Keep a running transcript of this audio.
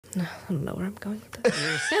I don't know where I'm going with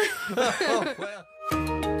this. Oh, well.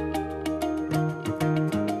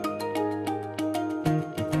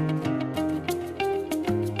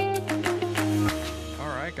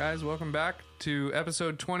 Guys, welcome back to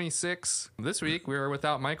episode 26. This week we are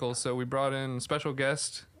without Michael, so we brought in special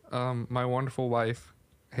guest, my wonderful wife,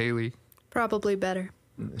 Hayley. Probably better.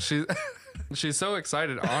 She's so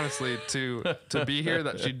excited, honestly, to be here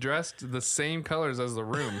that she dressed the same colors as the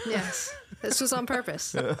room. Yes, this was on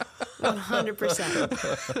purpose.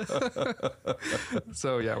 100%.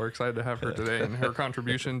 So yeah, we're excited to have her today and her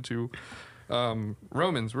contribution to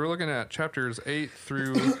Romans. We're looking at chapters 8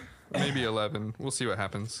 through maybe 11. We'll see what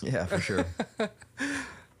happens. Yeah, for sure.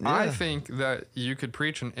 I think that you could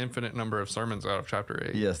preach an infinite number of sermons out of chapter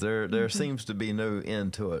 8. Yes, there seems to be no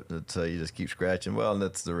end to it. You just keep scratching. Well, and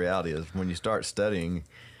that's the reality is when you start studying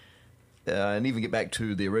and even get back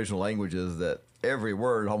to the original languages, that every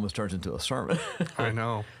word almost turns into a sermon. I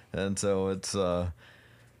know. And so it's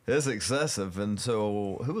excessive. And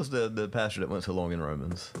so who was the pastor that went so long in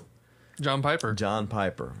Romans? John Piper. John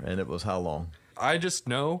Piper. And it was how long? I just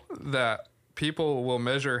know that people will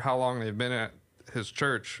measure how long they've been at his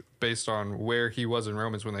church based on where he was in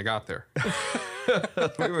Romans when they got there.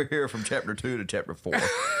 We were here from chapter 2 to chapter 4.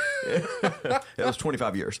 It was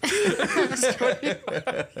 25 years. It's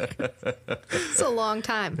a long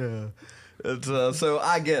time. Yeah. It's, so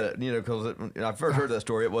I get it, because when I first heard that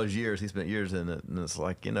story, it was years. He spent years in it. And it's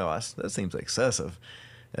like, that seems excessive.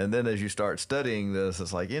 And then as you start studying this,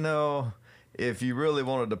 it's like, if you really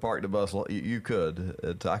wanted to park the bus, you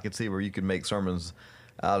could. I could see where you could make sermons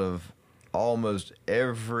out of almost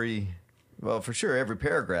every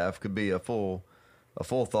paragraph could be a full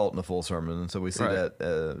thought and a full sermon. And so we see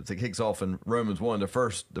that it kicks off in Romans 1. The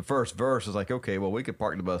first verse is like, okay, well, we could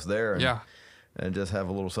park the bus there and just have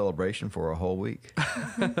a little celebration for a whole week.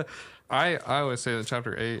 I always say that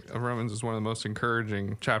chapter 8 of Romans is one of the most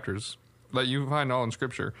encouraging chapters that you find all in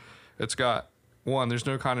Scripture. It's got, one, there's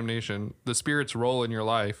no condemnation, the Spirit's role in your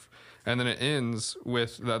life, and then it ends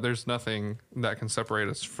with that there's nothing that can separate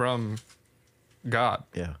us from God.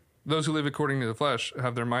 Yeah. Those who live according to the flesh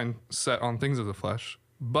have their mind set on things of the flesh,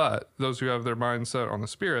 but those who have their mind set on the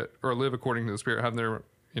Spirit or live according to the Spirit have their,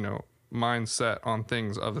 mind set on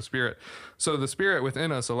things of the Spirit. So the Spirit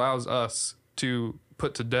within us allows us to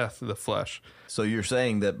put to death the flesh. So you're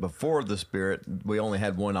saying that before the Spirit, we only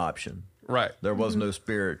had one option. Right. There was no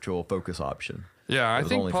spiritual focus option. Yeah, I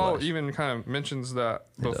think Paul even kind of mentions that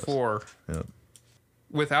before. Yep.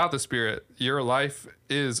 Without the Spirit, your life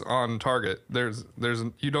is on target.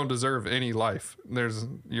 You don't deserve any life.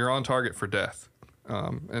 You're on target for death.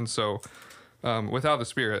 And so without the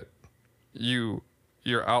Spirit,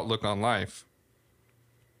 your outlook on life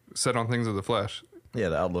set on things of the flesh. Yeah,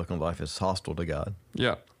 the outlook on life is hostile to God.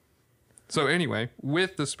 Yeah. So anyway,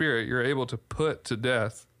 with the Spirit, you're able to put to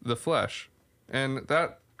death the flesh. And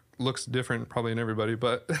that looks different probably in everybody,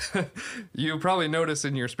 but you probably notice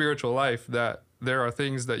in your spiritual life that there are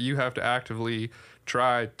things that you have to actively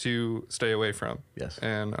try to stay away from. Yes.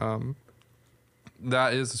 And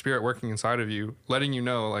that is the Spirit working inside of you, letting you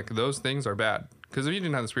know, like, those things are bad. Because if you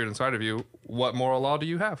didn't have the Spirit inside of you, what moral law do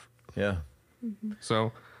you have? Yeah. Mm-hmm.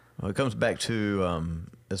 So... Well, it comes back to,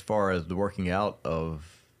 as far as the working out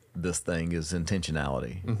of this thing is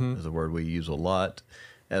intentionality. Mm-hmm. Is a word we use a lot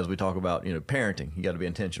as we talk about, parenting. You got to be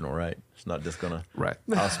intentional, right? It's not just going to, right.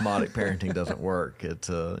 Osmotic parenting doesn't work. It's,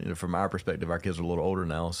 from our perspective, our kids are a little older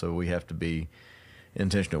now, so we have to be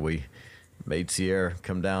intentional. We made Sierra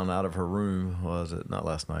come down out of her room, was it not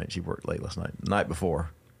last night? She worked late last night, the night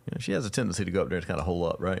before. She has a tendency to go up there to kind of hole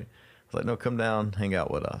up, right? It's like, no, come down, hang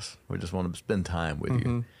out with us. We just want to spend time with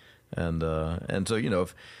you. And so,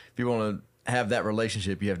 if you want to have that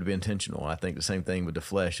relationship, you have to be intentional. I think the same thing with the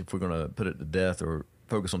flesh. If we're going to put it to death or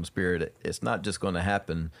focus on the Spirit, it's not just going to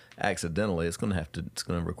happen accidentally. It's going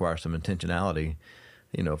to require some intentionality.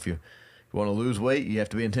 If you want to lose weight, you have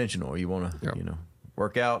to be intentional. You want to,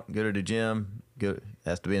 work out, go to the gym, it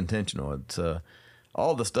has to be intentional. It's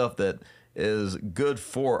all the stuff that is good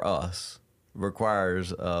for us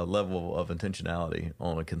requires a level of intentionality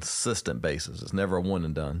on a consistent basis. It's never a one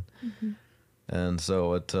and done. Mm-hmm. And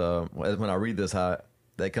so when I read this,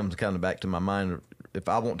 that comes kind of back to my mind. If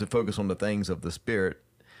I want to focus on the things of the Spirit,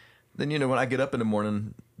 then, when I get up in the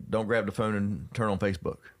morning, don't grab the phone and turn on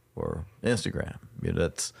Facebook or Instagram.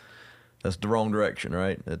 That's the wrong direction,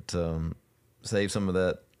 right? It save some of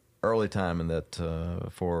that early time and that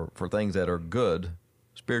for things that are good,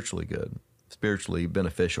 spiritually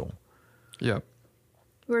beneficial. Yeah.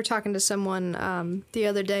 We were talking to someone the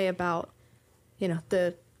other day about,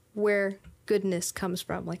 where goodness comes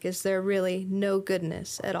from. Like, is there really no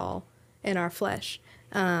goodness at all in our flesh?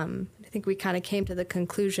 I think we kind of came to the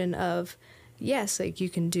conclusion of, yes, like you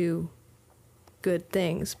can do good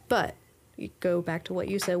things, but you go back to what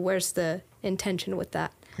you said, where's the intention with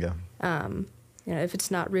that? Yeah. If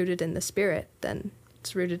it's not rooted in the spirit, then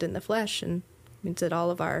it's rooted in the flesh, and means that all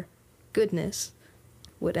of our goodness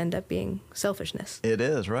would end up being selfishness. It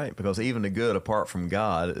is, right? Because even the good apart from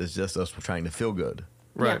God is just us trying to feel good.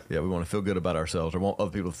 Right. Yeah, we want to feel good about ourselves or want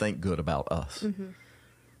other people to think good about us. Mm-hmm.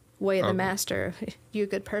 Way of the master. You a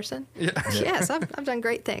good person? Yeah. Yes, I've done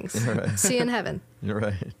great things. Right. See you in heaven. You're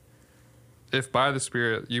right. If by the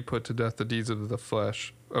Spirit you put to death the deeds of the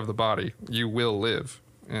flesh, of the body, you will live.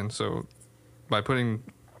 And so by putting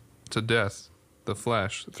to death the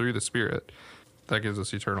flesh through the Spirit, that gives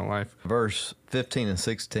us eternal life. Verse 15 and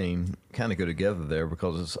 16 kind of go together there,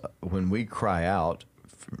 because it's when we cry out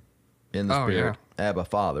in the Spirit, Abba,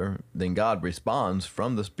 Father, then God responds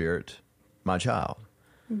from the Spirit, my child.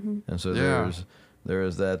 Mm-hmm. And so there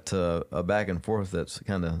is that a back and forth that's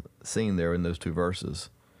kind of seen there in those two verses,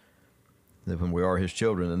 that when we are his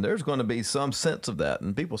children. And there's going to be some sense of that.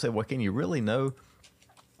 And people say, well, can you really know?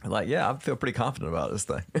 Like, yeah, I feel pretty confident about this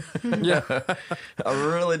thing. Yeah. I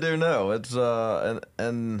really do know. It's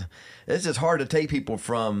and it's just hard to take people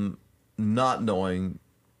from not knowing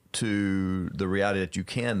to the reality that you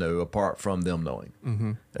can know apart from them knowing.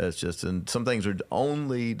 Mm-hmm. It's just, and some things are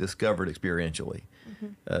only discovered experientially,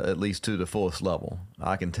 at least to the fullest level.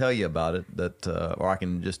 I can tell you about it, that, or I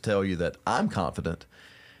can just tell you that I'm confident,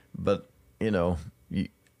 but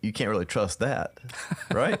you can't really trust that,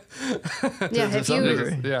 right? Yeah,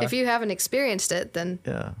 Yeah. if you haven't experienced it, then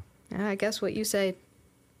Yeah. I guess what you say,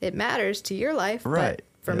 it matters to your life, Right.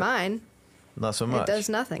 but for mine, Not so much. it does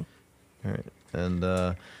nothing. Right.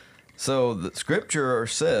 And so the scripture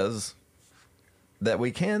says that we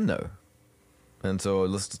can know. And so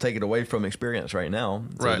let's take it away from experience right now.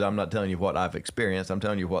 So Right. I'm not telling you what I've experienced. I'm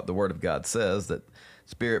telling you what the Word of God says, that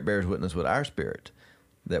Spirit bears witness with our spirit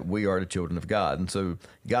that we are the children of God. And so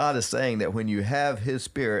God is saying that when you have his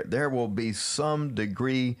Spirit, there will be some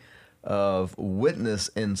degree of witness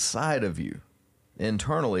inside of you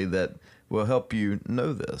internally that will help you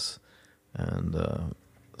know this. And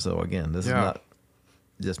so again, this is not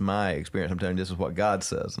just my experience. I'm telling you, this is what God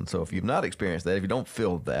says. And so if you've not experienced that, if you don't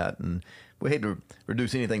feel that, and we hate to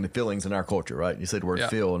reduce anything to feelings in our culture, right? You say the word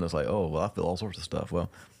feel, and it's like, oh, well, I feel all sorts of stuff.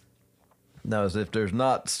 Well, no, as if there's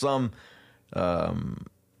not some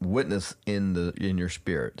witness in your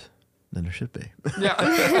spirit, then there should be. Yeah.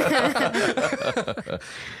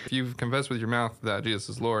 If you confess with your mouth that Jesus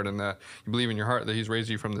is Lord and that you believe in your heart that he's raised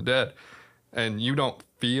you from the dead, and you don't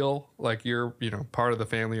feel like you're, part of the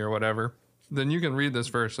family or whatever, then you can read this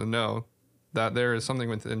verse and know that there is something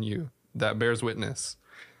within you that bears witness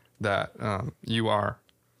that you are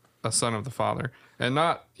a son of the Father. And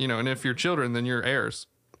not, and if you're children, then you're heirs.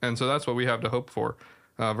 And so that's what we have to hope for.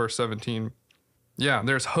 Verse 17. Yeah,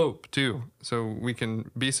 there's hope too. So we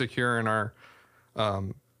can be secure in our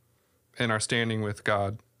standing with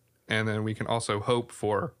God, and then we can also hope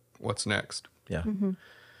for what's next. Yeah.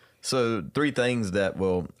 So 3 things that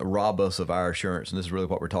will rob us of our assurance, and this is really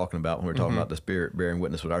what we're talking about when we're talking about the Spirit bearing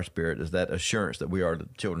witness with our spirit, is that assurance that we are the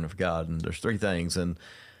children of God. And there's 3 things. And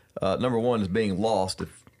number 1 is being lost.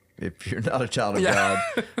 If you're not a child of God,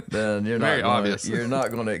 then you're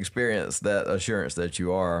not going to experience that assurance that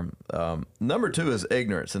you are. Number 2 is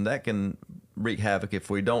ignorance, and that can wreak havoc if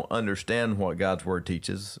we don't understand what God's Word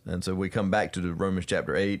teaches. And so we come back to the Romans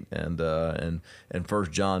chapter 8 and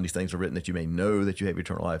 1 John. These things are written that you may know that you have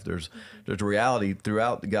eternal life. There's a reality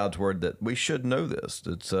throughout God's Word that we should know this.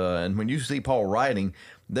 It's and when you see Paul writing,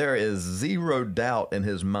 there is zero doubt in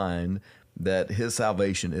his mind that his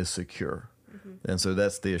salvation is secure. And so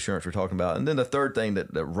that's the assurance we're talking about. And then the third thing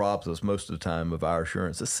that robs us most of the time of our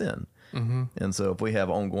assurance is sin. Mm-hmm. And so if we have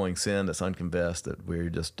ongoing sin that's unconfessed, that we're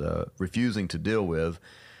just refusing to deal with,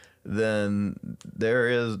 then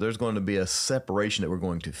there's going to be a separation that we're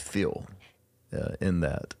going to feel in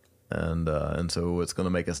that. And so it's going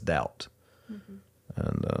to make us doubt. Mm-hmm.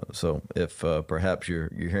 And so if perhaps you're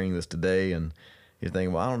hearing this today and you're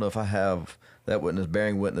thinking, well, I don't know if I have that witness,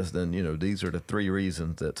 bearing witness, then, these are the 3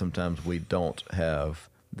 reasons that sometimes we don't have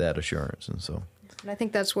that assurance. And so, and I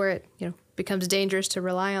think that's where it, becomes dangerous to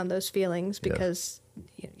rely on those feelings, because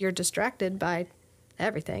you're distracted by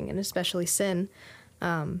everything, and especially sin.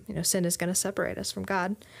 Sin is going to separate us from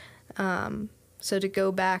God. So to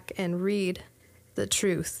go back and read the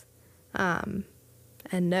truth, and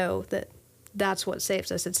know that that's what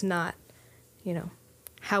saves us. It's not,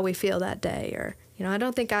 how we feel that day, or, I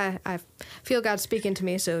don't think I feel God speaking to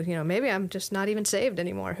me, so, maybe I'm just not even saved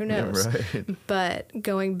anymore. Who knows? Yeah, right. But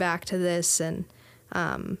going back to this and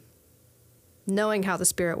knowing how the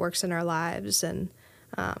Spirit works in our lives and,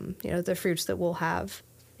 the fruits that we'll have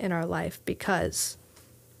in our life because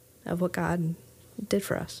of what God did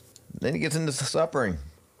for us. Then he gets into suffering.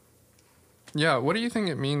 Yeah, what do you think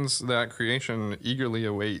it means that creation eagerly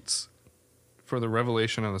awaits for the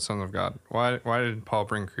revelation of the Son of God? Why did Paul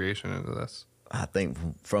bring creation into this? I think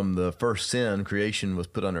from the first sin, creation was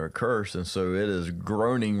put under a curse, and so it is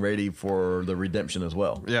groaning ready for the redemption as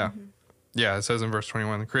well. Yeah. Mm-hmm. Yeah, it says in verse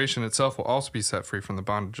 21, the creation itself will also be set free from the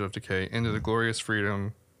bondage of decay into the glorious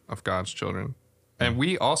freedom of God's children. And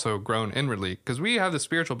we also groan inwardly because we have the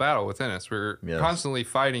spiritual battle within us. We're constantly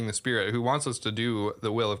fighting the Spirit who wants us to do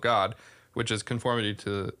the will of God, which is conformity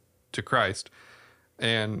to Christ.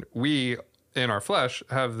 And we, in our flesh,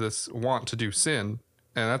 have this want to do sin.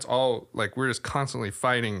 And that's all, like, we're just constantly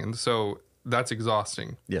fighting. And so that's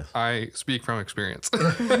exhausting. Yes. I speak from experience.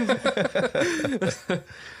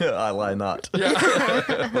 I lie not.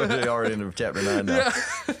 Yeah. We're already in chapter 9 now.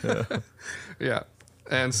 Yeah.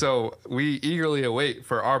 And so we eagerly await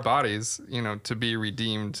for our bodies, to be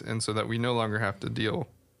redeemed. And so that we no longer have to deal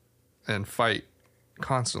and fight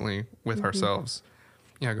constantly with ourselves.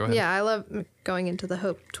 Yeah, go ahead. Yeah, I love going into the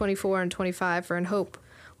hope 24 and 25 for in hope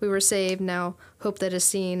we were saved. Now hope that is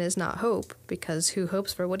seen is not hope, because who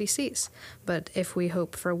hopes for what he sees? But if we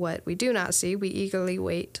hope for what we do not see, we eagerly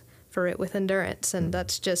wait for it with endurance. And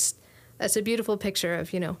that's a beautiful picture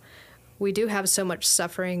of, we do have so much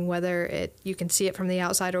suffering, whether you can see it from the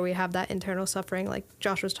outside or we have that internal suffering like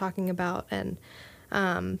Josh was talking about. And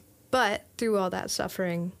but through all that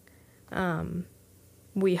suffering,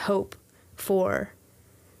 we hope for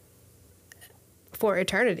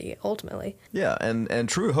eternity, ultimately. Yeah, and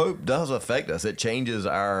true hope does affect us. It changes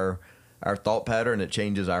our thought pattern. It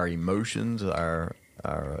changes our emotions, our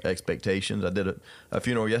expectations. I did a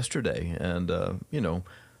funeral yesterday, and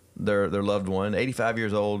their loved one, 85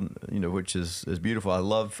 years old, which is beautiful. I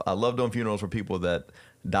love doing funerals for people that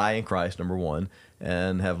die in Christ, number one,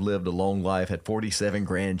 and have lived a long life, had 47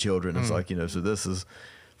 grandchildren. It's like, so this is,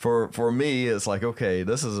 for me, it's like, okay,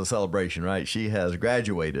 this is a celebration, right? She has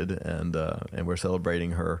graduated, and we're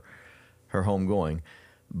celebrating her homegoing.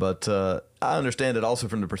 But I understand it also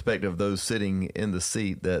from the perspective of those sitting in the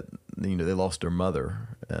seat that, they lost their mother,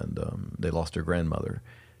 and they lost their grandmother.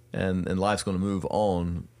 And life's going to move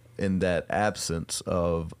on in that absence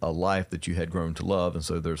of a life that you had grown to love. And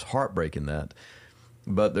so there's heartbreak in that.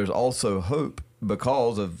 But there's also hope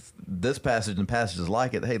because of this passage and passages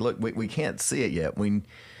like it. Hey, look, we can't see it yet.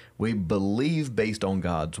 We believe based on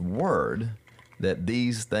God's word that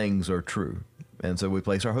these things are true. And so we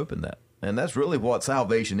place our hope in that. And that's really what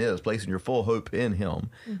salvation is, placing your full hope in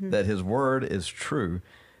him, that his word is true,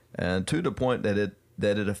 and to the point that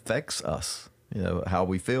it affects us, how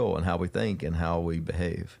we feel and how we think and how we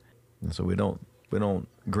behave. And so we don't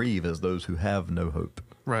grieve as those who have no hope.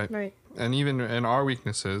 Right. And even in our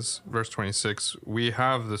weaknesses, verse 26, we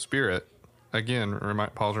have the Spirit. Again,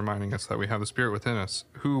 Paul's reminding us that we have the Spirit within us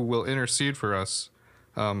who will intercede for us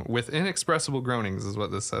with inexpressible groanings, is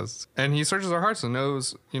what this says. And he searches our hearts and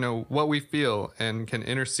knows, what we feel and can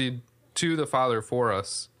intercede to the Father for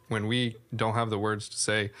us when we don't have the words to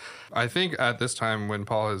say. I think at this time when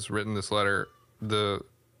Paul has written this letter, the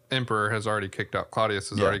emperor has already kicked out, Claudius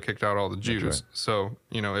has already kicked out all the Jews. Right. So,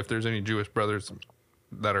 if there's any Jewish brothers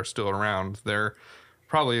that are still around, they're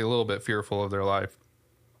probably a little bit fearful of their life.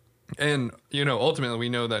 And, ultimately we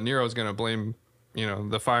know that Nero is going to blame,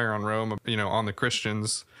 the fire on Rome, on the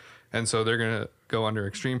Christians. And so they're going to go under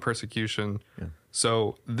extreme persecution. Yeah.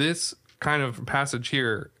 So this kind of passage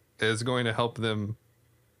here is going to help them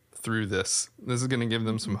through this. This is going to give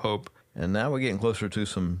them some hope. And now we're getting closer to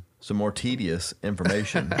some more tedious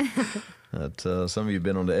information that some of you have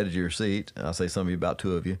been on the edge of your seat. I'll say some of you, about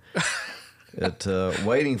two of you.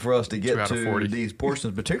 Waiting for us to get to these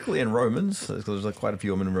portions, particularly in Romans, because there's quite a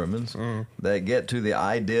few of them in Romans, that get to the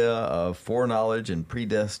idea of foreknowledge and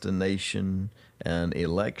predestination and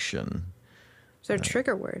election. So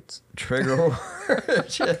trigger words. Trigger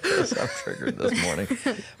words. Yes, I'm triggered this morning.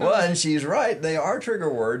 Well, and she's right. They are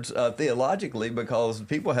trigger words theologically, because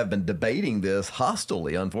people have been debating this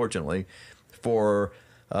hostilely, unfortunately, for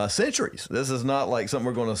centuries. This is not like something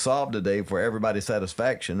we're going to solve today for everybody's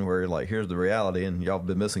satisfaction, where like, here's the reality, and y'all have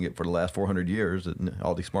been missing it for the last 400 years, and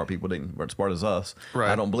all these smart people weren't smart as us. Right.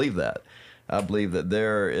 I don't believe that. I believe that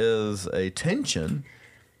there is a tension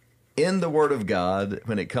in the Word of God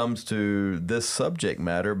when it comes to this subject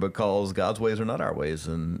matter, because God's ways are not our ways,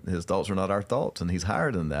 and his thoughts are not our thoughts, and he's higher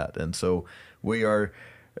than that. And so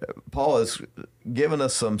Paul has given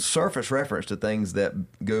us some surface reference to things that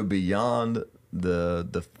go beyond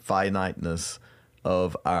the finiteness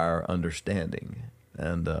of our understanding.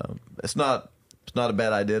 And it's not It's not a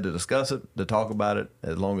bad idea to discuss it, to talk about it,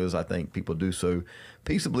 as long as I think people do so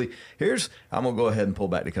peaceably. I'm going to go ahead and pull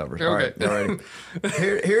back the covers. Okay. All right.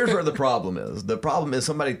 Here's where the problem is. The problem is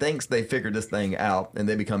somebody thinks they figured this thing out, and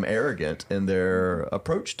they become arrogant in their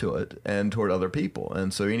approach to it and toward other people.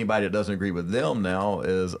 And so anybody that doesn't agree with them now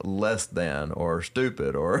is less than or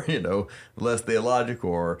stupid or, less theological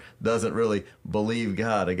or doesn't really believe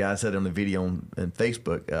God. A guy said on the video on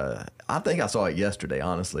Facebook, I think I saw it yesterday,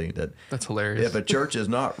 honestly, that's hilarious. If a church is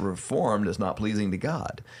not reformed, it's not pleasing to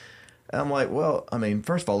God. And I'm like, well, I mean,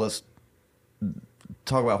 first of all, let's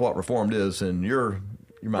talk about what reformed is in your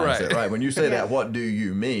mindset, right? When you say that, what do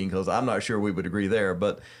you mean? Because I'm not sure we would agree there.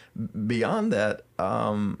 But beyond that,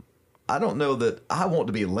 I don't know that I want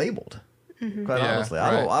to be labeled. Quite honestly,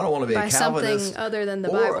 I don't want to be by a Calvinist something other than the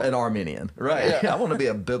or Bible. an Arminian, right? I want to be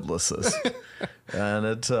a biblicist,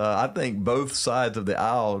 and I think both sides of the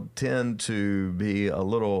aisle tend to be a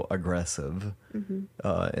little aggressive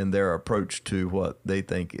in their approach to what they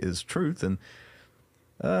think is truth. And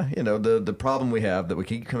the problem we have that we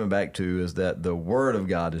keep coming back to is that the Word of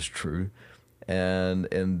God is true, and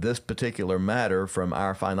in this particular matter, from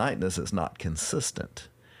our finiteness, it's not consistent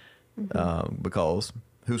because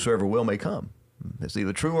whosoever will may come. It's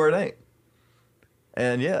either true or it ain't.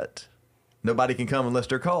 And yet, nobody can come unless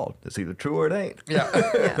they're called. It's either true or it ain't. Yeah.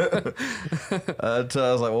 So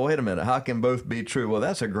I was like, well, wait a minute. How can both be true? Well,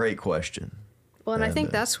 that's a great question. Well, and I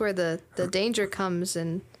think that's where the danger comes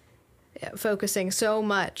in focusing so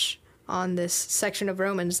much on this section of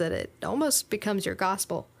Romans that it almost becomes your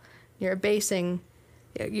gospel. You're basing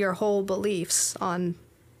your whole beliefs on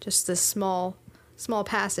just this small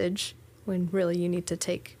passage when really you need to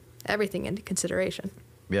take everything into consideration.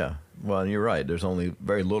 Yeah. Well, and you're right. There's only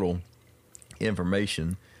very little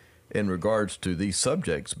information in regards to these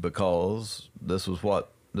subjects because this was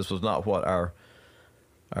not what our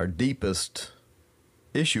deepest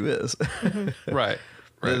issue is. Right.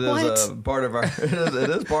 It is part of it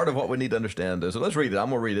is part of what we need to understand. So let's read it.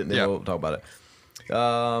 I'm going to read it and then we'll talk about it.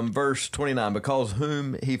 Verse 29, because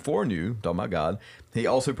whom he foreknew, talking about God, he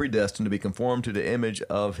also predestined to be conformed to the image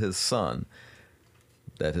of his Son,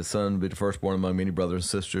 that his Son would be the firstborn among many brothers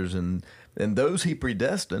and sisters. And those he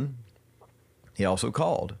predestined, he also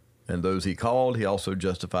called. And those he called, he also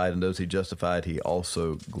justified. And those he justified, he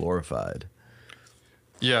also glorified.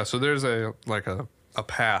 Yeah, so there's a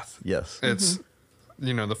path. Yes. It's,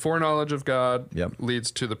 the foreknowledge of God Yep.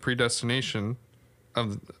 leads to the predestination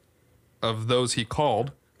of those he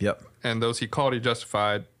called. Yep. And those he called, he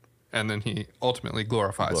justified. And then he ultimately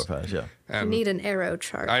glorifies. Yeah. And You need an arrow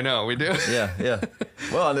chart. I know, we do. Yeah.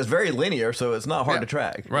 Well, and it's very linear, so it's not hard to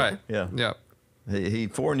track. Right. Yeah. Yeah. He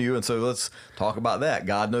foreknew, and so let's talk about that.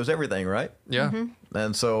 God knows everything, right? Yeah.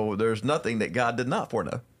 And so there's nothing that God did not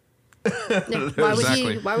foreknow. Yeah.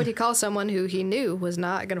 Why would he call someone who he knew was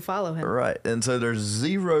not going to follow him? Right. And so there's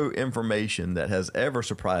zero information that has ever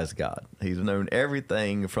surprised God. He's known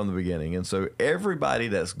everything from the beginning. And so everybody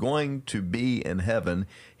that's going to be in heaven,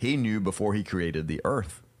 he knew before he created the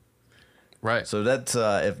earth. Right. So that's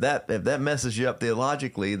if that messes you up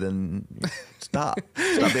theologically, then stop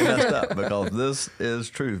being messed up, because this is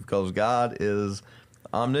truth, because God is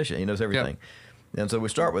omniscient. He knows everything. Yep. And so we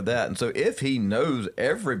start with that. And so if he knows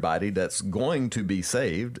everybody that's going to be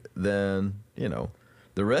saved, then,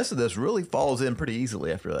 the rest of this really falls in pretty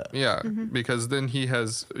easily after that. Yeah, because then he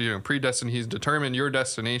has, predestined, he's determined your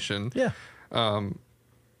destination. Yeah.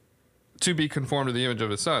 To be conformed to the image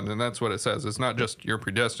of his Son. And that's what it says. It's not just you're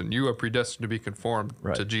predestined. You are predestined to be conformed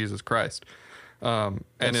to Jesus Christ. And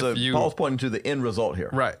so if Paul's pointing to the end result here.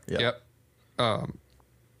 Right. Yeah. Yep.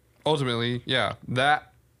 Ultimately, that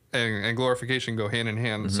and glorification go hand in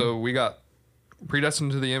hand. So we got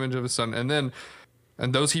predestined to the image of his Son.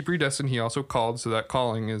 And those he predestined, he also called. So that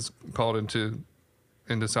calling is called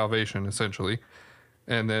into salvation, essentially.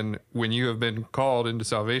 And then when you have been called into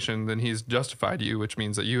salvation, then he's justified you, which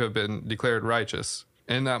means that you have been declared righteous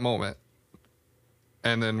in that moment.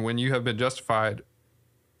 And then when you have been justified,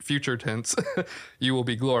 future tense, you will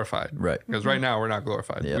be glorified. Right. Because right now we're not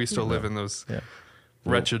glorified. Yep. We still live in those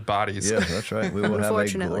wretched bodies. Yeah, that's right. We will have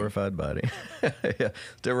a glorified body. Yeah.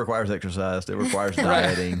 Still requires exercise. Still requires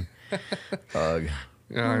dieting. Yeah,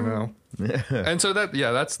 I know. And so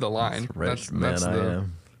that's the line.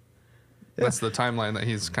 That's the timeline that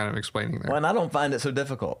he's kind of explaining there. Well, and I don't find it so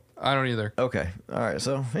difficult. I don't either. Okay. All right.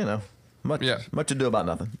 So, much ado about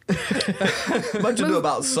nothing. Much ado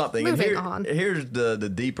about something. Moving and on. Here's the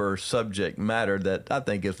deeper subject matter that I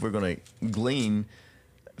think if we're going to glean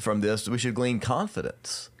from this, we should glean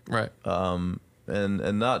confidence. Right. And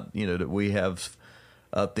not, that we have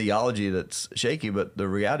a theology that's shaky, but the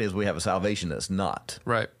reality is we have a salvation that's not.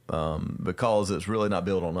 Right. Because it's really not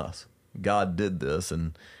built on us. God did this,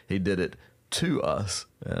 and he did it to us.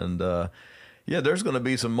 And, there's going to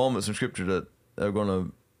be some moments in Scripture that are going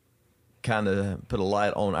to kind of put a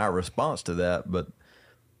light on our response to that, but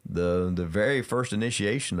the very first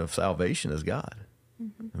initiation of salvation is God.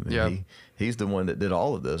 I mean, he's the one that did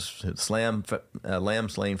all of this. It's lamb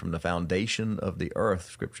slain from the foundation of the earth,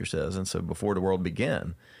 Scripture says. And so before the world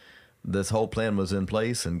began, this whole plan was in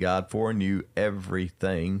place, and God foreknew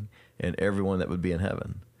everything and everyone that would be in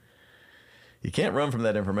heaven. You can't run from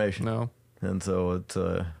that information. No. And so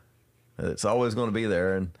it's always going to be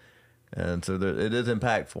there, and so it is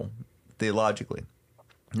impactful theologically.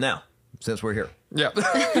 Now, since we're here. Yeah.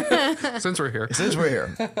 Since we're here.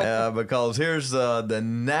 Because here's the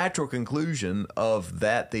natural conclusion of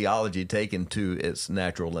that theology taken to its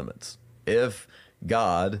natural limits. If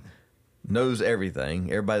God knows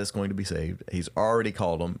everything, everybody that's going to be saved, he's already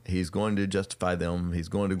called them, he's going to justify them, he's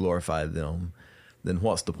going to glorify them, then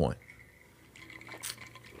what's the point?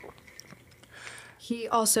 He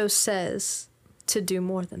also says to do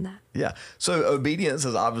more than that. Yeah. So obedience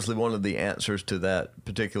is obviously one of the answers to that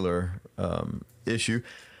particular issue.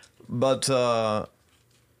 But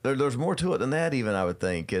there's more to it than that even, I would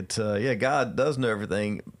think. God does know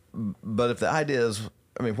everything. But if the idea is,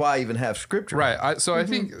 why even have Scripture? Right. I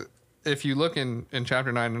think if you look in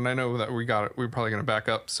chapter 9, and I know that we're probably going to back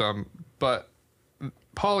up some, but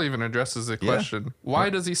Paul even addresses the question, why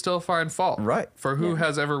does he still find fault? Right. For who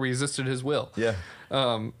has ever resisted his will? Yeah.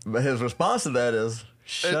 But his response to that is,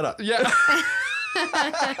 shut up. Yeah.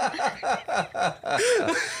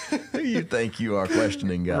 Who you think you are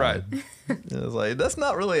questioning God? Right. It's like, that's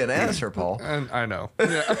not really an answer, Paul. And I know.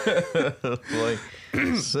 Yeah. Like,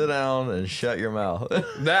 sit down and shut your mouth.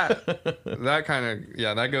 that kind of,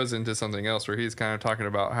 that goes into something else where he's kind of talking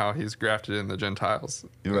about how he's grafted in the Gentiles.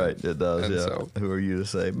 Right, it does, and yeah. So, who are you to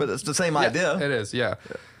say? But it's the same idea. It is, yeah.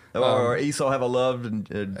 Or Esau have I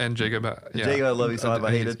loved, and Jacob, Jacob I love, Esau have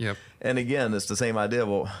I hated. Yep. And again, it's the same idea.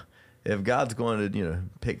 Well, if God's going to,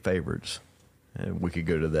 pick favorites, and we could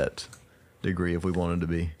go to that degree if we wanted to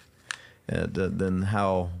be, and then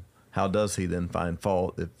how does he then find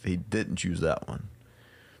fault if he didn't choose that one?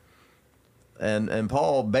 And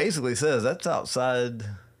Paul basically says that's outside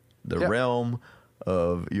the realm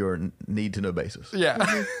of your need to know basis.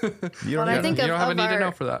 Yeah. You don't have a need to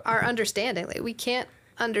know for that. Our understanding, like, we can't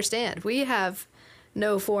understand. We have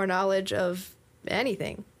no foreknowledge of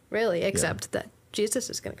anything, really, except that Jesus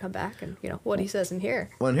is going to come back and, what he says in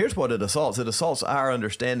here. Well, and here's what it assaults. It assaults our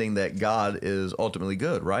understanding that God is ultimately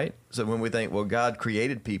good, right? So when we think, well, God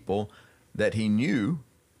created people that he knew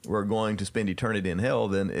were going to spend eternity in hell,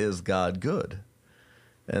 then is God good?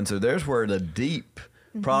 And so there's where the deep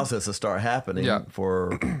processes start happening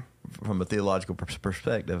from a theological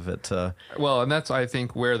perspective. Well, and that's, I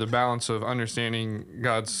think, where the balance of understanding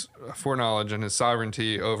God's foreknowledge and his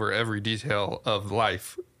sovereignty over every detail of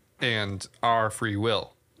life and our free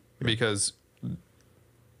will. Because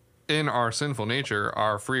in our sinful nature,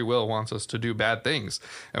 our free will wants us to do bad things,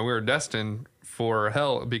 and we're destined for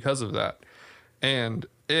hell because of that. And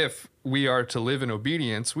if we are to live in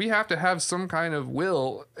obedience, we have to have some kind of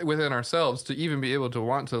will within ourselves to even be able to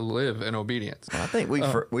want to live in obedience. I think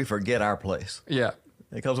we forget our place. Yeah.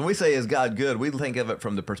 Because when we say, is God good, we think of it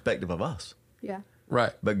from the perspective of us. Yeah.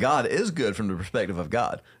 Right. But God is good from the perspective of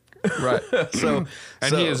God. Right. So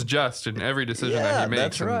he is just in every decision that he makes.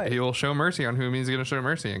 That's right. And he will show mercy on whom he's going to show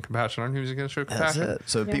mercy, and compassion on whom he's going to show compassion. That's it.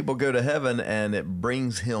 So people go to heaven, and it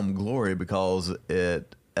brings him glory because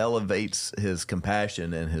it elevates his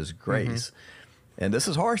compassion and his grace. And this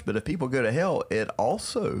is harsh, but if people go to hell,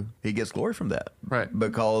 he gets glory from that. Right.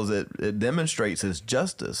 Because it demonstrates his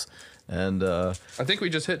justice. And I think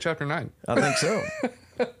we just hit chapter 9. I think so.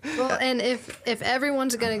 Well, and if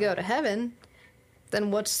everyone's going to go to heaven, then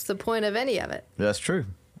what's the point of any of it? That's true.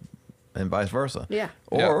 And vice versa. Yeah.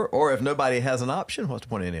 Or if nobody has an option, what's the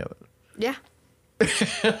point of any of it? Yeah.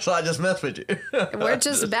 So I just messed with you. We're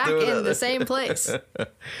just back in the same place.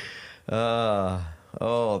 Paul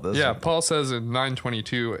says in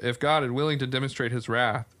 9:22, if God is willing to demonstrate his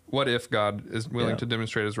wrath, what if God is willing to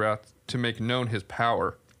demonstrate his wrath to make known his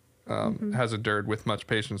power, has endured with much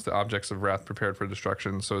patience the objects of wrath prepared for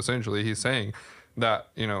destruction. So essentially he's saying that,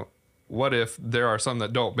 what if there are some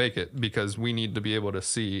that don't make it because we need to be able to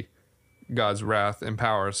see God's wrath and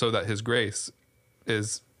power so that his grace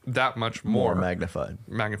is that much more magnified.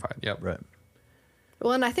 Yep. Right.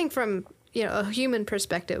 Well, and I think from, a human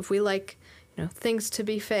perspective, we like, things to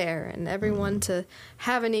be fair and everyone to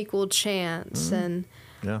have an equal chance and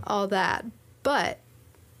all that. But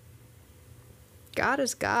God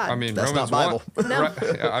is God. I mean, That's Romans not Bible. 1, No.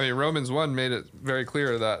 right, I mean, Romans 1 made it very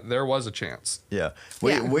clear that there was a chance. Yeah.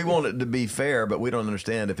 Yeah. We want it to be fair, but we don't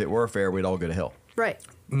understand if it were fair, we'd all go to hell. Right.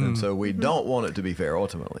 And so we don't want it to be fair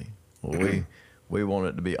ultimately. We want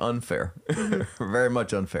it to be unfair, very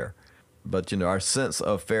much unfair. But, our sense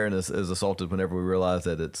of fairness is assaulted whenever we realize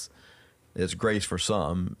that it's grace for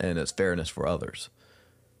some and it's fairness for others.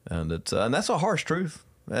 And and that's a harsh truth.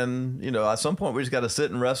 And, at some point we just got to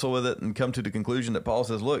sit and wrestle with it and come to the conclusion that Paul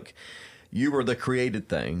says, look, you were the created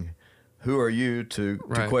thing. Who are you to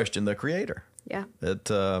question the creator? Yeah. That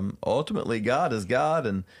ultimately God is God,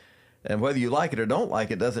 and whether you like it or don't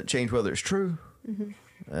like it doesn't change whether it's true. Mm-hmm.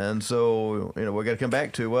 And so, we got to come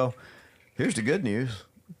back to, well, here's the good news.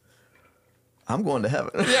 I'm going to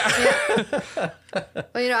heaven. Yeah.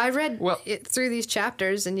 Well, I read it through these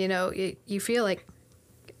chapters, and, you feel like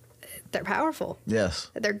they're powerful.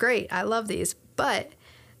 Yes. They're great. I love these. But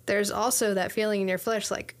there's also that feeling in your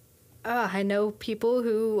flesh like, I know people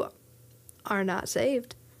who are not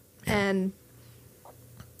saved. Yeah. And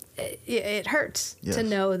it hurts to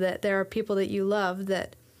know that there are people that you love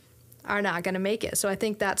that are not going to make it. So I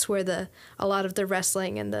think that's where a lot of the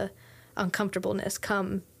wrestling and the uncomfortableness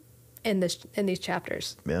come in these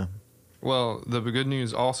chapters. Yeah. Well, the good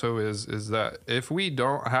news also is that if we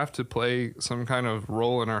don't have to play some kind of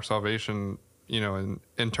role in our salvation,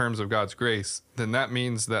 in terms of God's grace, then that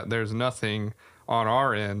means that there's nothing on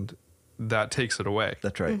our end that takes it away.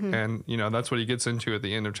 That's right. Mm-hmm. And, that's what he gets into at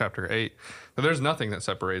the end of chapter 8. That there's nothing that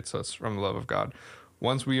separates us from the love of God.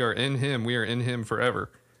 Once we are in him, we are in him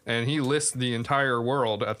forever. And he lists the entire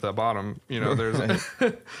world at the bottom. There's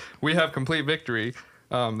we have complete victory.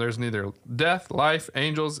 There's neither death, life,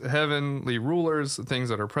 angels, heavenly rulers, things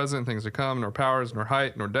that are present, things to come, nor powers, nor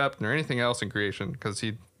height, nor depth, nor anything else in creation, because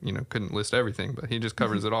he, couldn't list everything, but he just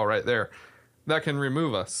covers it all right there. That can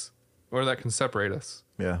remove us, or that can separate us.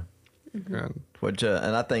 Yeah. Mm-hmm.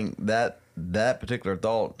 And I think that particular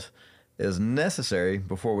thought is necessary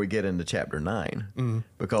before we get into chapter 9,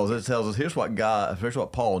 because it tells us here's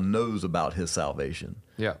what Paul knows about his salvation.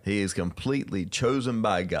 Yeah. He is completely chosen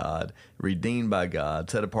by God, redeemed by God,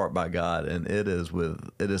 set apart by God, and it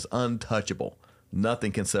is untouchable.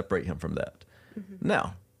 Nothing can separate him from that. Mm-hmm.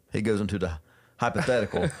 Now, he goes into the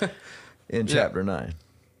hypothetical in chapter 9.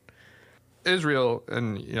 Israel,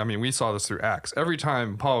 and we saw this through Acts. Every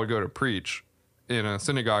time Paul would go to preach in a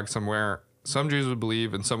synagogue somewhere, some Jews would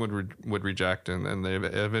believe and some would reject, and then they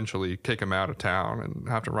eventually kick him out of town and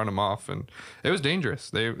have to run him off. And it was dangerous.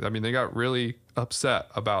 They got really upset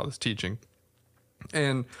about this teaching.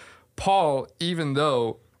 And Paul, even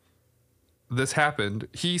though this happened,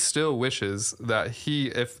 he still wishes that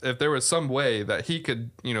if there was some way that he could,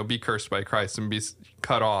 be cursed by Christ and be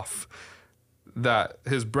cut off, that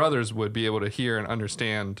his brothers would be able to hear and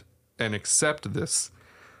understand and accept this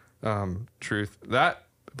truth. That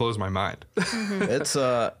blows my mind. It's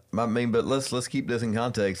but let's keep this in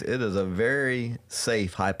context. It is a very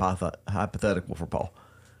safe hypothetical for Paul.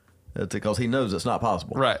 It's because he knows it's not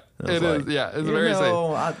possible. Right. It is. Yeah. It's very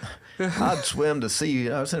safe. I'd swim to sea.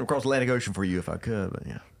 I'd swim across the Atlantic Ocean for you if I could. But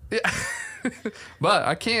yeah. But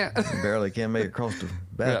I can't. Barely can make it across the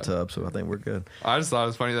bathtub, so I think we're good. I just thought it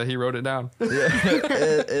was funny that he wrote it down. Yeah,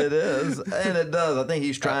 it is, and it does. I think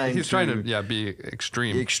he's trying to be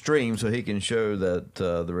extreme, so he can show that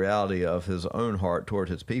the reality of his own heart toward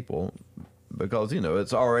his people, because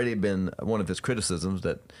it's already been one of his criticisms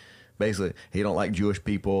that basically he don't like Jewish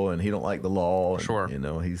people and he don't like the law. And, sure,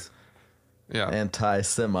 he's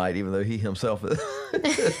anti-Semite, even though he himself is.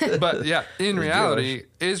 But in reality,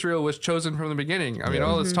 Israel was chosen from the beginning.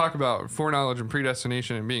 All this talk about foreknowledge and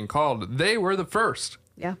predestination and being called, they were the first.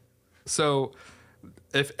 Yeah. So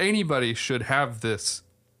if anybody should have this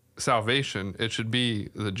salvation, it should be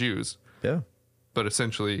the Jews. Yeah. But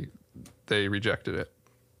essentially, they rejected it.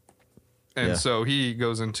 And so he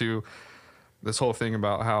goes into this whole thing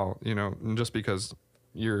about how, just because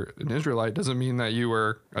you're an Israelite doesn't mean that you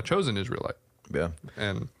were a chosen Israelite. Yeah.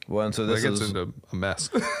 And so this gets into a mess.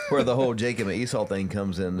 Where the whole Jacob and Esau thing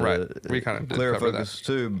comes in. Right. We kind of clear focus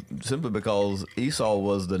too, simply because Esau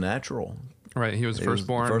was the natural. Right. He was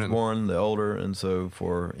firstborn, the older, and so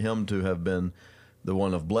for him to have been the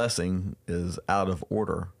one of blessing is out of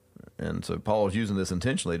order. And so Paul is using this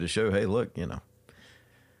intentionally to show, hey, look,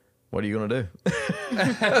 what are you going to do?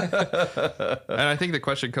 And I think the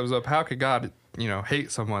question comes up, how could God,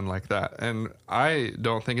 hate someone like that? And I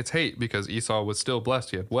don't think it's hate, because Esau was still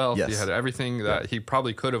blessed. He had wealth. Yes. He had everything that he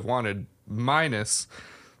probably could have wanted, minus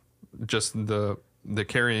just the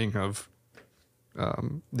carrying of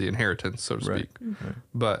the inheritance, so to speak. Right.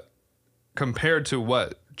 But compared to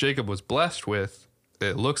what Jacob was blessed with,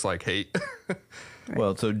 it looks like hate.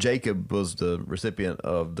 Well, so Jacob was the recipient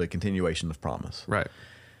of the continuation of promise. Right.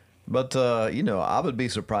 But, I would be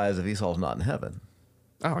surprised if Esau's not in heaven.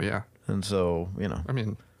 Oh, yeah. And so, I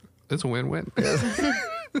mean, it's a win-win.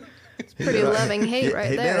 It's pretty loving hate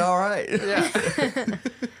right he there. did all right. Yeah.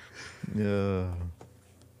 Yeah.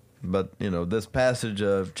 But, this passage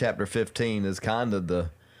of chapter 15 is kind of the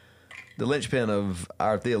linchpin of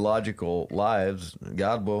our theological lives.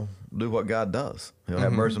 God will do what God does. He'll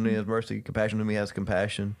have mercy on whom he has mercy, compassion on whom he has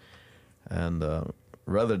compassion. And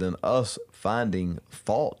rather than us finding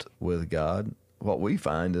fault with God, what we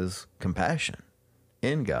find is compassion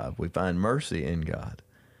in God. We find mercy in God.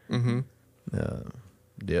 Mm-hmm.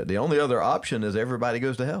 The only other option is everybody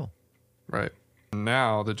goes to hell. Right.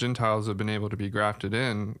 Now the Gentiles have been able to be grafted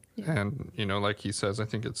in. And, like he says, I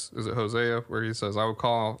think is it Hosea, where he says, I will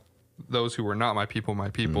call those who were not my people,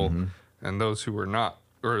 and those who were not,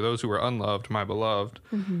 or those who were unloved, my beloved.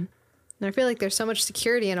 Mm-hmm. And I feel like there's so much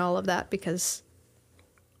security in all of that because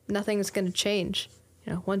nothing's going to change.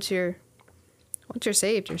 Once you're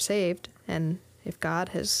saved, you're saved. And if God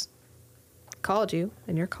has called you,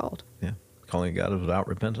 then you're called. Yeah. Calling God is without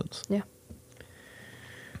repentance. Yeah.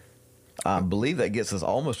 I believe that gets us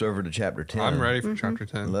almost over to chapter 10. I'm ready for chapter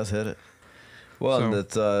 10. Let's hit it. Well,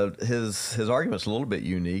 his argument's a little bit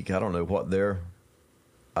unique. I don't know what their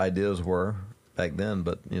ideas were back then,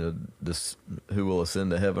 but this who will ascend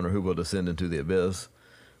to heaven or who will descend into the abyss.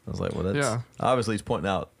 I was like, well, that's obviously he's pointing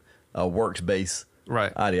out a works-based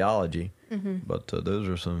ideology, but those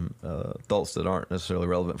are some thoughts that aren't necessarily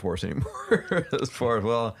relevant for us anymore. As far as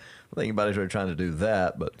I think anybody's really trying to do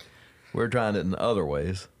that, but we're trying it in other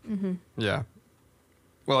ways. Mm-hmm. Yeah.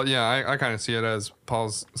 Well, yeah, I kind of see it as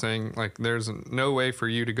Paul's saying, like, there's no way for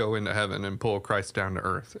you to go into heaven and pull Christ down to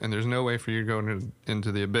earth. And there's no way for you to go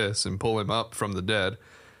into the abyss and pull him up from the dead.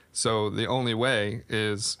 So the only way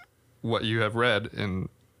is what you have read in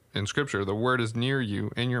Scripture. The word is near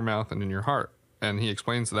you, in your mouth and in your heart. And he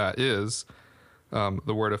explains that is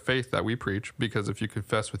the word of faith that we preach, because if you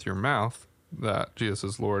confess with your mouth that Jesus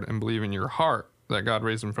is Lord and believe in your heart that God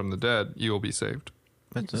raised him from the dead, you will be saved.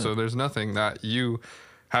 So there's nothing that you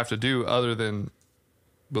have to do other than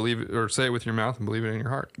believe it, or say it with your mouth and believe it in your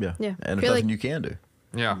heart. Yeah. Yeah. And there's nothing you can do.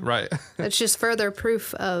 Yeah, right. It's just further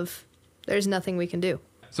proof of there's nothing we can do.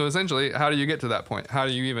 So essentially, how do you get to that point? How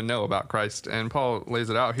do you even know about Christ? And Paul lays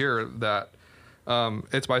it out here that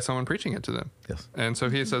it's by someone preaching it to them. Yes. And so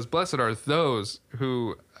he says, blessed are those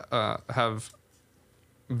who have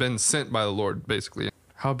been sent by the Lord, basically.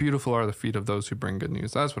 How beautiful are the feet of those who bring good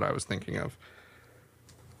news. That's what I was thinking of.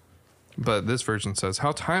 But this version says,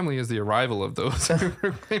 how timely is the arrival of those who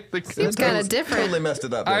proclaim the good news. Seems kind of different. Totally messed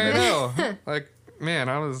it up. I know. Like, man,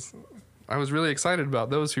 I was really excited about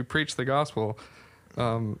those who preach the gospel.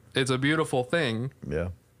 It's a beautiful thing. Yeah.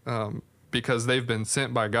 Because they've been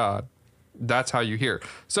sent by God. That's how you hear.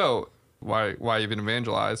 So why even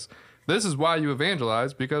evangelize? This is why you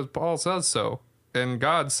evangelize, because Paul says so. And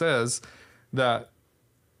God says that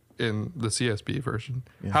in the CSB version,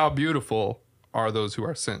 how beautiful are those who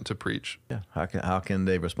are sent to preach. Yeah. How can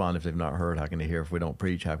they respond if they've not heard? How can they hear if we don't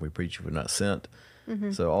preach? How can we preach if we're not sent?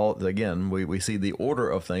 Mm-hmm. So we see the order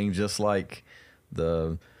of things, just like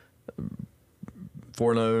the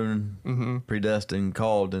foreknown, predestined,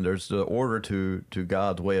 called, and there's the order to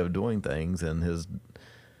God's way of doing things, and his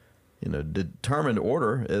determined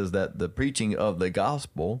order is that the preaching of the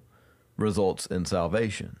gospel results in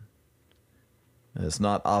salvation. It's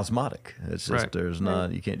not osmotic. It's just there's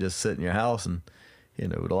not, you can't just sit in your house and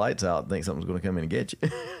with the lights out and think something's going to come in and get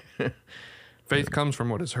you. Faith comes from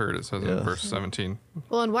what is heard, it says in verse 17.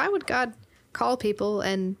 Well, and why would God call people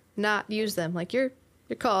and not use them? Like, you're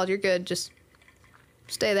called, you're good, just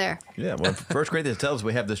stay there. Yeah, well, 1 Corinthians tells us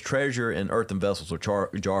we have this treasure in earthen vessels or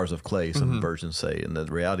jars of clay, some versions say. And the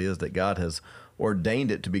reality is that God has ordained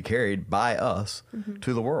it to be carried by us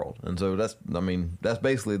to the world. And so that's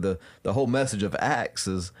basically the whole message of Acts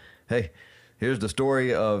is, hey, here's the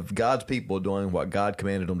story of God's people doing what God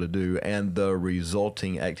commanded them to do and the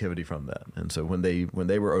resulting activity from that. And so when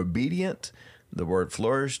they were obedient, the word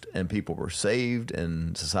flourished and people were saved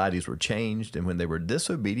and societies were changed. And when they were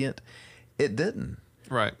disobedient, it didn't.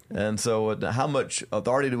 Right. And so how much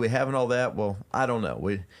authority do we have in all that? Well, I don't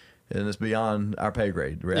know. And it's beyond our pay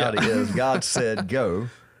grade. The reality is God said go,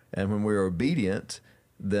 and when we're obedient,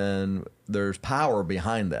 then there's power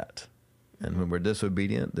behind that. And when we're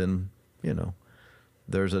disobedient, then,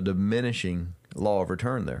 there's a diminishing law of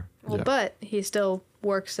return there. Well, but he still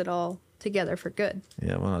works it all together for good.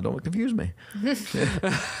 Yeah, well, don't confuse me.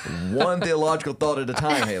 One theological thought at a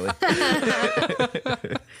time, Haley.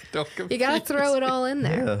 Don't confuse. You got to throw it all in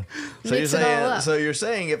there. Yeah. Mix it all up. So you're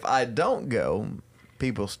saying if I don't go,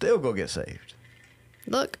 people still go get saved.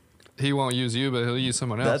 Look, He won't use you, but he'll use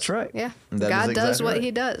someone else. That's right. yeah, That God is does exactly what right.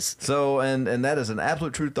 he does. So, and that is an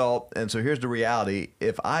absolute true thought. And so here's the reality.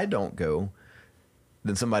 If I don't go,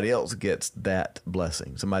 then somebody else gets that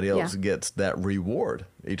blessing. Somebody else Yeah. gets that reward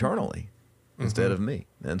eternally instead of me.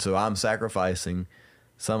 And so I'm sacrificing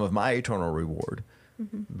some of my eternal reward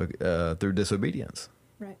through disobedience.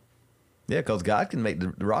 Right. Yeah, because God can make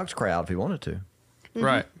the rocks cry out if he wanted to.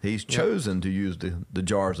 Right. He's chosen to use the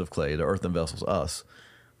jars of clay, the earthen vessels, us,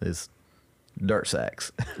 his dirt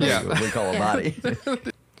sacks. Yeah. What we call a body.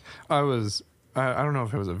 I don't know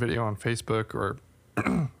if it was a video on Facebook or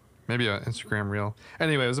maybe an Instagram reel.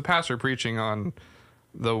 Anyway, it was a pastor preaching on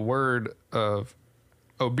the word of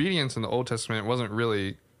obedience in the Old Testament. It wasn't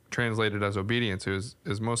really translated as obedience. It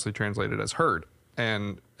was mostly translated as heard.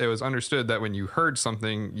 And it was understood that when you heard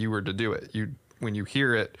something, you were to do it. When you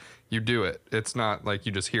hear it, you do it. It's not like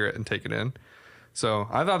you just hear it and take it in. So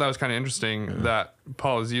I thought that was kind of interesting that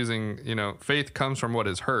Paul is using, faith comes from what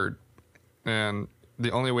is heard. And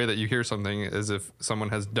the only way that you hear something is if someone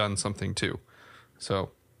has done something too.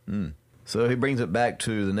 So So he brings it back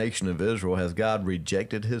to the nation of Israel. Has God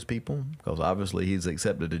rejected his people? Because obviously he's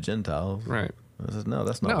accepted the Gentiles. Right. I says, no,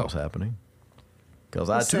 that's not No. what's happening. Because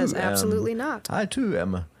It I too says am, absolutely not. I too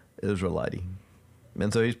am an Israelite.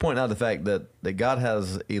 And so he's pointing out the fact that God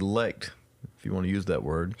has elect, if you want to use that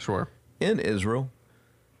word, sure. in Israel.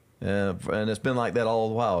 And it's been like that all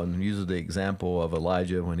the while. And he uses the example of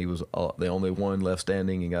Elijah when he was the only one left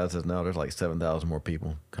standing. And God says, no, there's like 7,000 more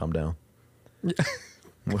people. Calm down. It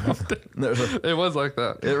was like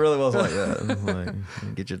that. It really was like that. It was like,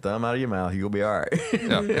 get your thumb out of your mouth. You'll be all right.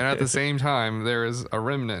 Yeah. And at the same time, there is a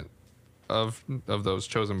remnant of those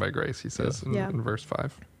chosen by grace, he says in verse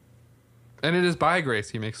 5. And it is by grace.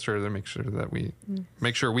 He makes sure that we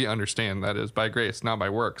make sure we understand that it is by grace, not by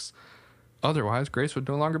works. Otherwise, grace would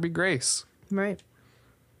no longer be grace. Right.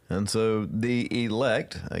 And so the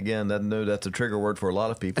elect, again, I know that's a trigger word for a lot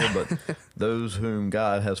of people, but those whom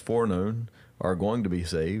God has foreknown are going to be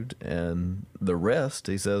saved. And the rest,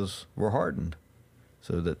 he says, were hardened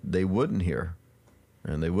so that they wouldn't hear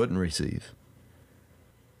and they wouldn't receive.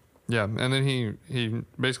 Yeah. And then he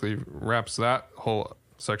basically wraps that whole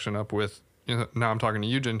section up with, now I'm talking to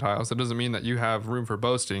you Gentiles. That doesn't mean that you have room for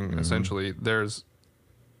boasting. Essentially,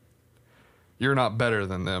 you're not better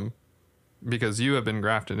than them because you have been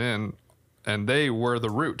grafted in and they were the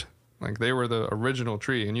root. Like they were the original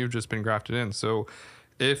tree and you've just been grafted in. So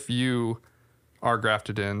if you are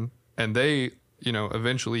grafted in and they,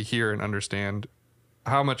 eventually hear and understand,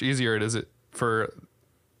 how much easier it is for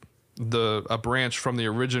a branch from the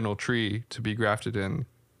original tree to be grafted in.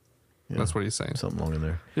 Yeah, that's what he's saying. Something wrong in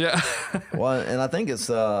there. Yeah. Well, and I think it's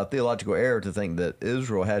a theological error to think that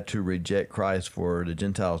Israel had to reject Christ for the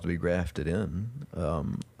Gentiles to be grafted in.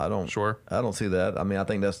 I don't see that. I mean, I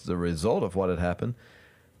think that's the result of what had happened.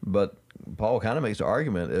 But Paul kind of makes the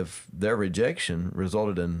argument, if their rejection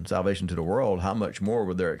resulted in salvation to the world, how much more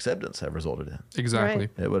would their acceptance have resulted in? Exactly.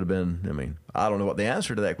 Right. It would have been, I don't know what the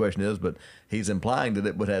answer to that question is, but he's implying that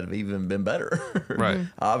it would have even been better. Right.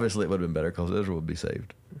 Obviously, it would have been better because Israel would be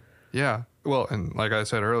saved. Yeah. Well, and like I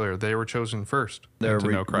said earlier, they were chosen first Their to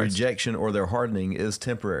know Christ. rejection or their hardening is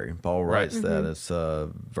temporary. Paul writes that. It's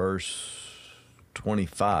verse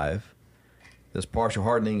 25. This partial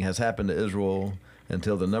hardening has happened to Israel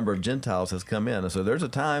until the number of Gentiles has come in. And so there's a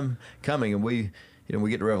time coming, and we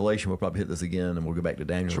get to Revelation, we'll probably hit this again, and we'll go back to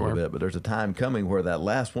Daniel a little bit, but there's a time coming where that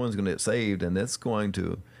last one's going to get saved, and it's going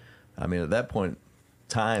to, at that point,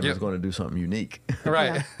 time is going to do something unique.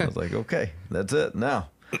 Right. I was like, okay, that's it. Now,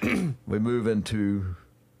 we move into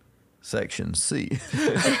section C.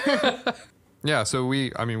 Yeah, so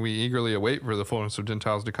we eagerly await for the fullness of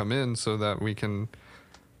Gentiles to come in so that we can,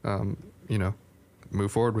 move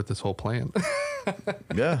forward with this whole plan.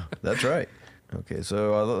 Yeah, that's right. Okay,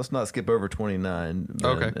 so let's not skip over 29.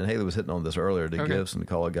 Okay. And Hayley was hitting on this earlier. The gifts and the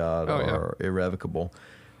call of God are irrevocable.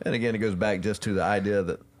 And again, it goes back just to the idea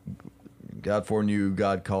that God foreknew,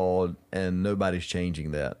 God called, and nobody's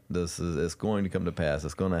changing that. It's going to come to pass.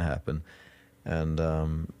 It's going to happen.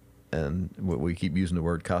 And we keep using the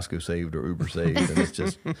word Costco saved or Uber saved, and it's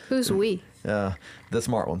just Who's we? the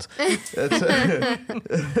smart ones.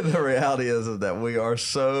 The reality is that we are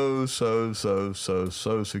so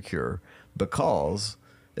secure because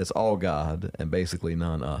it's all God and basically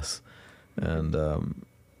none us, and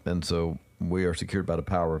so we are secured by the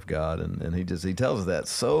power of God, and he tells us that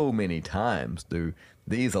so many times through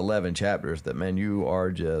these 11 chapters that, man, you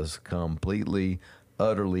are just completely,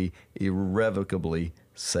 utterly, irrevocably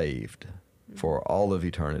saved for all of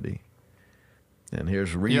eternity. And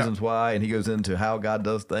here's reasons why, and he goes into how God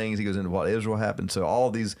does things. He goes into what Israel happened. So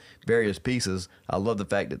all these various pieces, I love the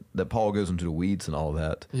fact that Paul goes into the weeds and all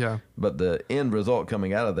that. Yeah. But the end result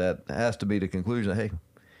coming out of that has to be the conclusion that, hey,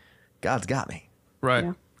 God's got me. Right.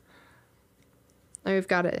 Yeah. And we've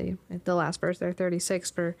got it at the last verse there,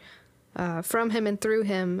 36, for from him and through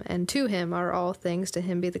him and to him are all things. To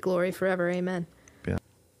him be the glory forever. Amen. Yeah.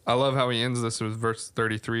 I love how he ends this with verse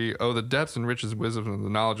 33. Oh, the depths and riches, wisdom, and the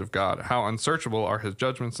knowledge of God. How unsearchable are his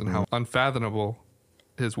judgments and how unfathomable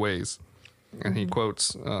his ways. And he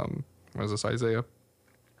quotes, what is this, Isaiah?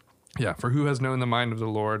 Yeah. For who has known the mind of the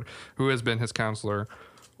Lord? Who has been his counselor?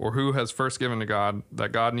 Or who has first given to God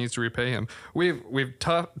that God needs to repay him? We've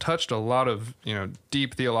touched a lot of,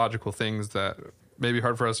 deep theological things that may be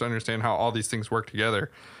hard for us to understand how all these things work together.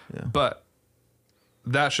 Yeah. But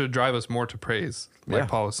that should drive us more to praise, like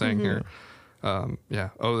Paul is saying here. Oh,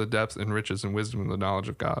 the depth and riches and wisdom and the knowledge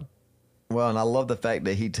of God. Well, and I love the fact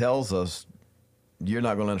that he tells us, you're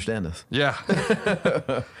not going to understand this. Yeah.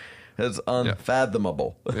 It's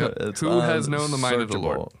unfathomable. Yep. It's Who has known the mind of the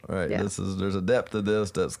Lord? Right. Yeah. There's a depth to this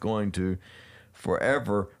that's going to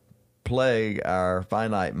forever plague our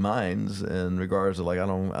finite minds in regards to, like, I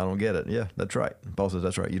don't get it. Yeah, that's right. Paul says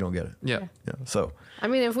that's right. You don't get it. Yeah. Yeah. So, I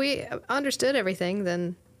mean, if we understood everything,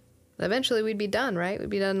 then eventually we'd be done, right? We'd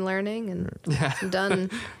be done learning and done.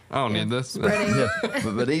 I don't need this. Spreading. yeah.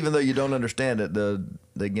 but even though you don't understand it, the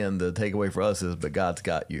takeaway for us is, but God's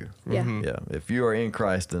got you. Yeah. Yeah. If you are in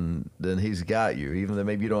Christ, then He's got you. Even though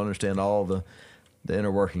maybe you don't understand all the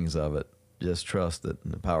inner workings of it, just trust that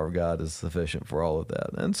the power of God is sufficient for all of that.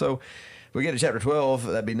 And so we get to chapter 12,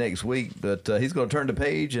 that'd be next week, but he's going to turn the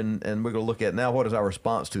page and we're going to look at now what is our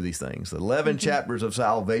response to these things. 11 chapters of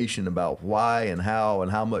salvation about why and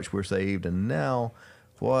how much we're saved, and now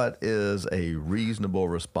what is a reasonable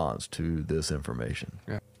response to this information.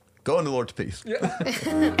 Yeah. Go in the Lord's peace.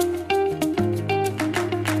 Yeah.